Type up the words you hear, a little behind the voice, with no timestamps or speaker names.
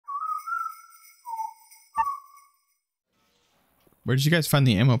Where did you guys find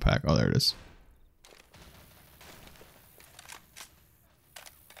the ammo pack? Oh, there it is.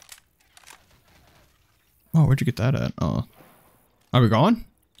 Oh, where'd you get that at? Oh. Are we going?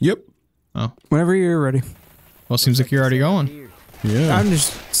 Yep. Oh. Whenever you're ready. Well, seems like you're already going. Yeah. I'm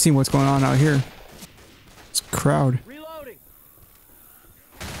just seeing what's going on out here. It's a crowd.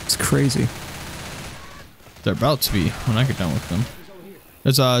 It's crazy. They're about to be when I get done with them.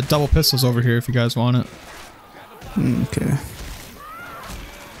 There's double pistols over here if you guys want it. Okay.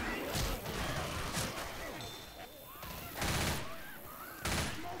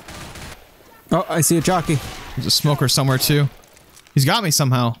 Oh, I see a jockey. There's a smoker somewhere too. He's got me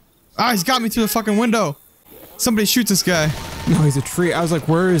somehow. Ah, he's got me through the fucking window. Somebody shoot this guy. No, he's a tree. I was like,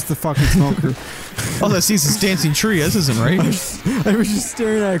 where is the fucking smoker? All I see is this dancing tree. This isn't right. I was just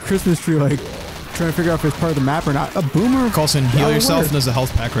staring at a Christmas tree, like, trying to figure out if it's part of the map or not. A boomer? Coulson, heal yourself, and there's a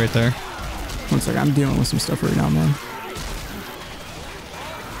health pack right there. One second, I'm dealing with some stuff right now, man.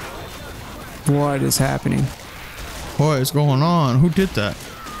 What is happening? What is going on? Who did that?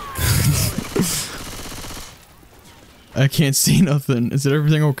 I can't see nothing. Is it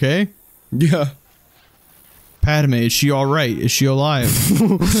everything okay? Yeah. Padme, is she alright? Is she alive?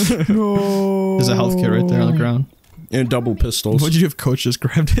 No. There's a health kit right there on the ground. And double pistols. What'd you do if Coach just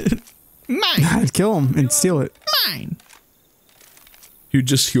grabbed it? Mine! I'd kill him and steal it. Mine! He'd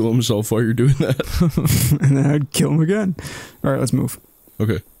just heal himself while you're doing that. And then I'd kill him again. Alright, let's move.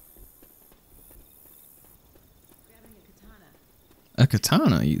 Okay. A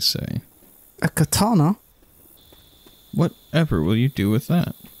katana, you say? A katana? Whatever will you do with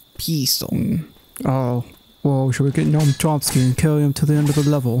that? Pistol. Oh. Whoa, should we get Noam Chomsky and carry him to the end of the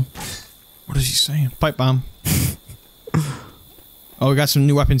level? What is he saying? Pipe bomb. Oh, we got some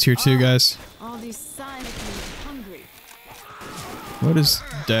new weapons here too, guys. All these signs make me hungry. What does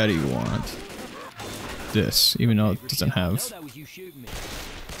Daddy want? This, even though it doesn't have.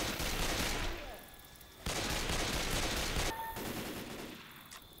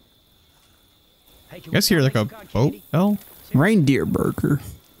 You guys hear like a boat bell? Reindeer burger.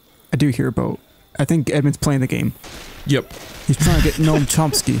 I do hear a boat. I think Edmund's playing the game. Yep. He's trying to get Noam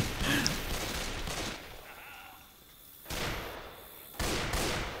Chomsky.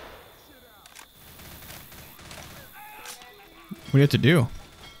 What do you have to do?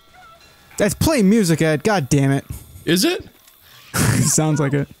 That's playing music, Ed. God damn it. Is it? Sounds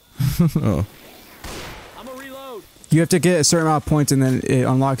like it. Oh. You have to get a certain amount of points and then it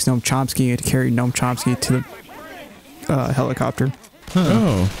unlocks Noam Chomsky to carry Noam Chomsky to the helicopter. Huh.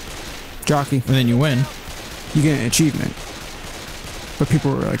 Oh. Jockey. And then you win. You get an achievement. But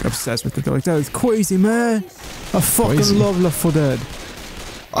people were like obsessed with it. They're like, that is crazy, man. I fucking Crazy. love Left 4 Dead.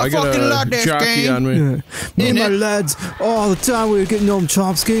 I got fucking love a this jockey game. on me. Yeah. Me and my lads, all the time we were getting Noam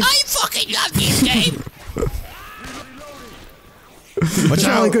Chomsky. I fucking love this game! What a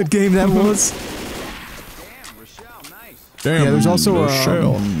really good game that was. Damn, Yeah, there's also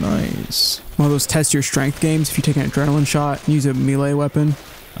Rochelle, nice. one of those test your strength games. If you take an adrenaline shot and use a melee weapon.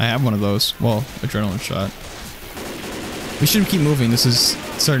 I have one of those. Well, adrenaline shot. We shouldn't keep moving. This is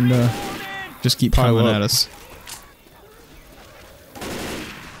starting to just keep Pile coming up. at us.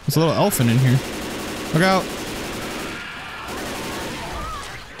 There's a little elephant in here. Look out!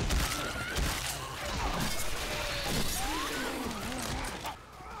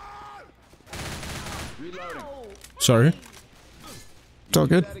 Sorry. It's all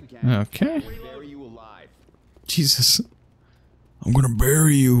good. Okay. Jesus. I'm gonna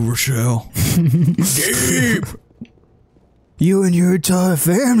bury you, Rochelle. Deep! You and your entire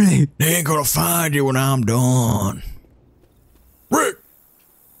family. They ain't gonna find you when I'm done. Rick!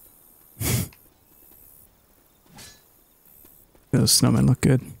 Those snowmen look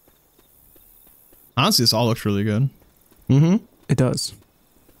good. Honestly, this all looks really good. Mm-hmm. It does.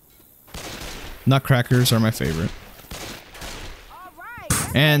 Nutcrackers are my favorite.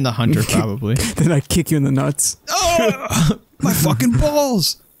 And the hunter, probably. Then I kick you in the nuts. Oh! My fucking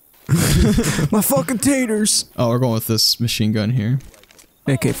balls! My fucking taters. Oh, we're going with this machine gun here.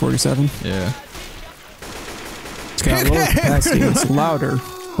 AK-47. Yeah. It's got a little capacity. It's louder,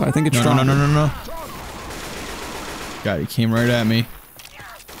 but I think it's No, stronger. no. God, he came right at me.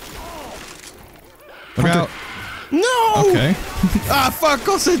 Look Hunter. out. No! Okay. Ah, fuck,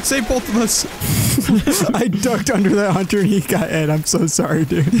 go save both of us. I ducked under that hunter and he got Ed. I'm so sorry,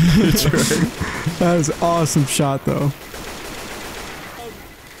 dude. It's right. That was an awesome shot, though.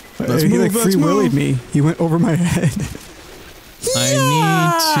 Let's he move, like let's free willied move. me. He went over my head.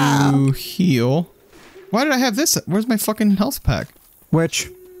 I need to heal. Why did I have this? Where's my fucking health pack? Which,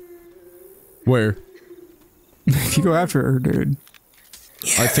 Where? if you go after her, dude.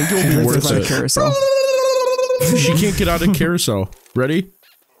 I think it'll be That's worth like a it. carousel. She can't get out of carousel. Ready?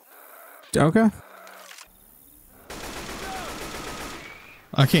 Okay.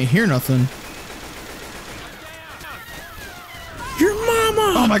 I can't hear nothing. Your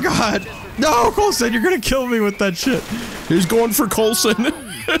mama! Oh my god! No, Colson, you're gonna kill me with that shit. He's going for Colson.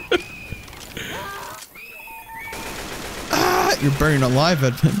 You're burning alive,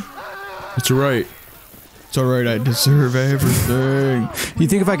 Edmund. It's alright. It's alright, I deserve everything. You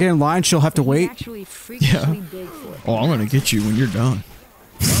think if I get in line, she'll have to wait? Actually freakishly big for it. Oh, I'm gonna get you when you're done.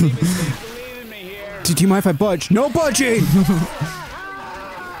 Do you mind if I budge? No budging!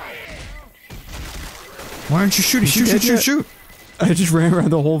 Why aren't you shooting? Shoot. I just ran around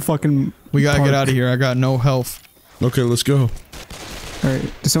the whole fucking We gotta park. get out of here. I got no health. Okay, let's go.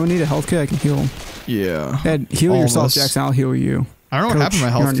 Alright, does someone need a health kit? I can heal him. Yeah. Ed, heal All of yourself, us. Jackson. I'll heal you. I don't know what happened to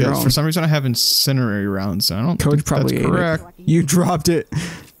my Coach, health you're on your kits. own. For some reason, I have incendiary rounds. I don't Coach think probably that's ate correct. it. You dropped it. I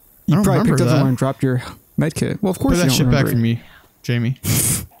You don't probably remember picked up the that. one and dropped your med kit. Well, of course Put that you shit don't back remember from me, Jamie.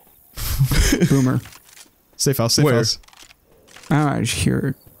 it. Boomer. Safe house, safe Where? house. I just hear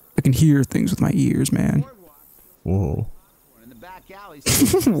it. I can hear things with my ears, man. Whoa.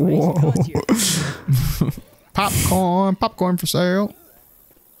 Whoa. Popcorn for sale.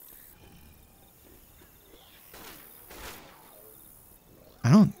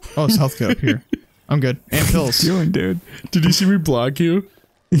 I don't. Oh, it's health kit up here. I'm good. And pills. Doing, dude. Did you see me block you?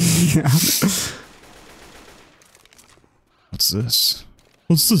 Yeah. What's this?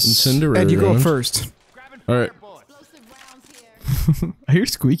 What's this? Incendiary Ed, you go round. first. Alright. I hear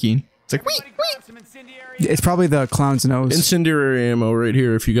squeaking. It's like, wait. It's probably the clown's nose. Incendiary ammo right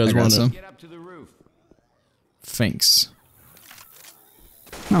here if you guys I got want some. it. Thanks.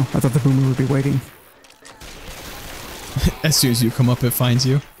 No, I thought the boomer would be waiting. As soon as you come up, it finds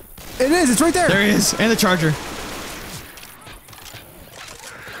you. It is. It's right there. There he is. And the charger.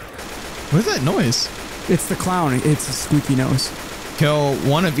 What is that noise? It's the clown. It's a squeaky nose. Kill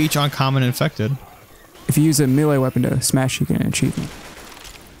one of each uncommon infected. If you use a melee weapon to smash, you get an achievement.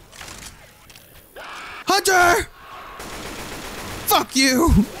 Hunter! Fuck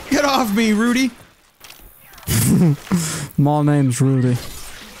you! Get off me, Rudy! My name's Rudy.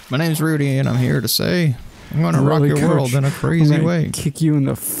 My name's Rudy, and I'm here to say I'm gonna rock Really, your Coach? world in a crazy I'm gonna way. Kick you in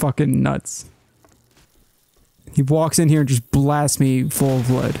the fucking nuts. He walks in here and just blasts me full of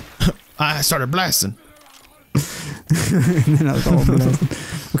lead. I started blasting. And then I was all blasting.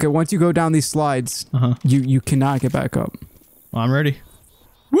 Okay, once you go down these slides, you cannot get back up. Well, I'm ready.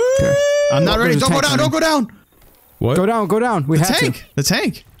 Woo! Okay. I'm not ready. There's a Don't go tank down. Don't go down. What? Go down, go down. We The have tank. The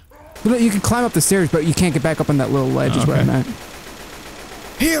tank. to. Look, you can climb up the stairs, but you can't get back up on that little ledge. Is what I Okay. meant.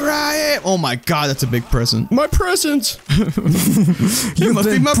 Here I am. Oh my god, that's a big present. My present! You must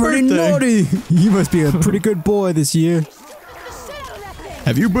be my pretty birthday. naughty. You must be a pretty good boy this year.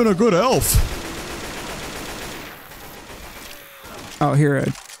 Have you been a good elf? Oh, here,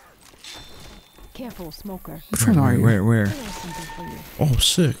 Ed. Careful, smoker. Which one are you? Where? There's something for you. Oh,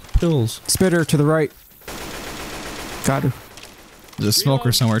 sick. Pills. Spitter to the right. Got her. There's a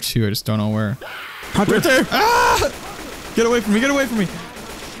smoker somewhere too. I just don't know where. Hunter. Right there. Ah! Get away from me. Get away from me.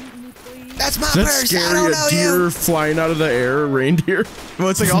 That's my That's scary. A deer flying out of the air. A reindeer. Well,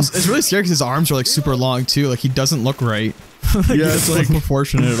 it's like also, it's really scary because his arms are like super long too. Like he doesn't look right. Like, Yeah, he it's doesn't look like-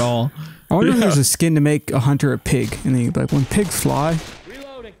 proportionate at all. I wonder if Yeah. there's a skin to make a hunter a pig. And then like when pigs fly.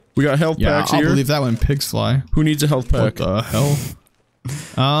 We got health Yeah, packs I'll here. believe that when pigs fly. Who needs a health What pack? the hell?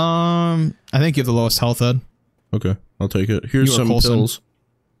 I think you have the lowest health, Ed. Okay, I'll take it. Here's You are some Coulson. pills.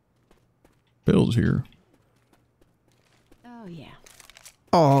 Bill's here. Oh yeah.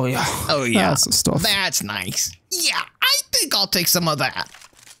 Oh yeah. Oh That's the stuff. That's nice. Yeah, I think I'll take some of that.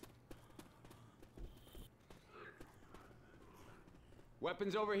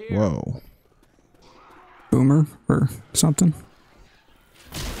 Weapons over here. Whoa. Boomer or something.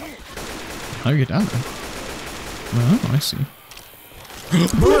 How do you get down there? Oh, I see.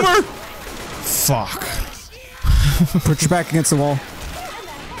 Boomer! Fuck. Put your back against the wall.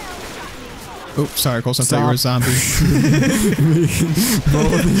 Oops, sorry, Colson. I thought you were a zombie.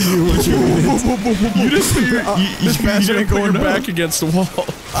 You just put your, This bastard ain't put going your down. back against the wall.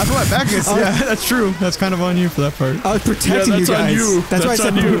 I put my back against. Yeah, that's true. That's kind of on you for that part. I was protecting Yeah, you that's on guys. you. That's why I That's said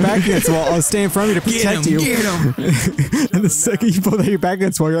on put your you. back against the wall. I was staying in front of you to protect you. Get him. And the second you pull your back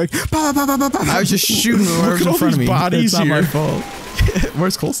against the wall, you're like, bah, bah, bah, bah, bah. I was just shooting whoever's at in all front of these me. bodies It's not my here. fault.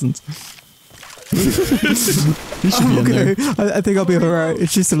 Where's Colson's? He should be in there. Okay, I think I'll be alright.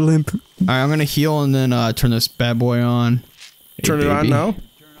 It's just a limp. Alright, I'm gonna heal and then turn this bad boy on. Hey, Turn it on baby. now.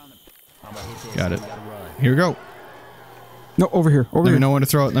 Got it. Here we go. No, over here. Over Let here. me know when to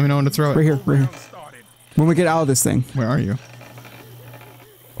throw it. Let me know when to throw it. Right here. Right here. When we get out of this thing. Where are you?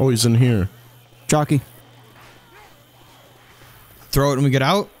 Oh, he's in here. Jockey. throw it when we get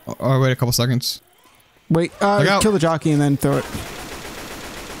out, or wait a couple seconds? Wait, out. kill the jockey and then throw it.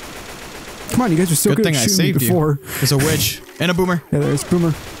 Come on, you guys are so Good good thing at I shooting me saved before. you. There's a witch and a boomer. Yeah, there's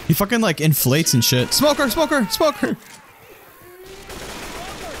Boomer. He fucking like inflates and shit. Smoker, smoker, smoker.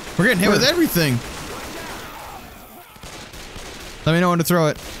 We're getting hit with everything. Let me know when to throw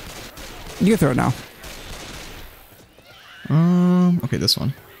it. You can throw it now. Okay, this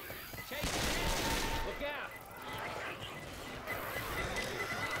one.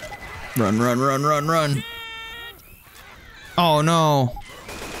 Run, run, run, run, run. Oh no.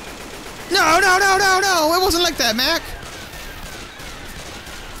 No, no, no, no, no! It wasn't like that, Mac!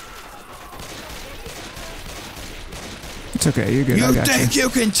 It's okay, you're good. You I got think you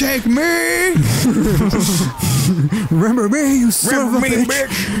can take me? Remember me, you son Remember of a me,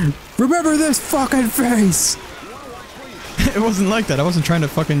 bitch. Remember this fucking face! It wasn't like that. I wasn't trying to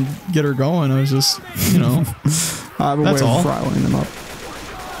fucking get her going. I was just, you know. I have a way That's all. of riling them up.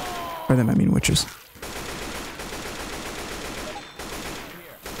 By them, I mean witches.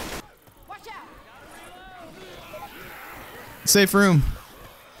 Safe room.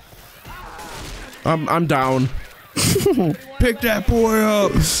 I'm down. Pick that boy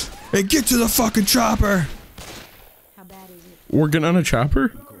up and get to the fucking chopper. How bad is it? We're getting on a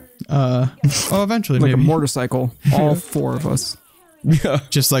chopper? Oh, eventually, Like maybe. a motorcycle. All four of us. Yeah.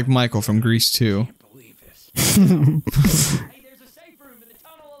 Just like Michael from Grease 2.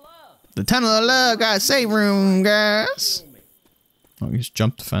 The tunnel of love got a safe room, guys. Oh, he just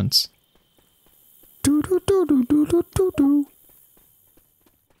jumped the fence. Do do do do do do do do.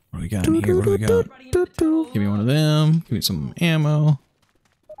 What do we got in here? What do we got? Give me one of them. Give me some ammo.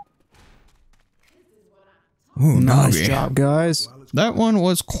 Ooh, Nice doggy. job, guys. That one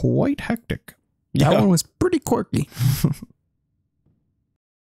was quite hectic. That one was pretty quirky.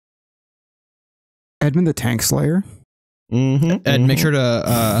 Edmund the Tank Slayer. Ed, make sure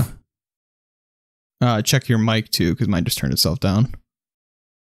to check your mic too, because mine just turned itself down.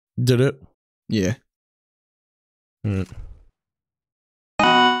 Did it? Yeah. Alright.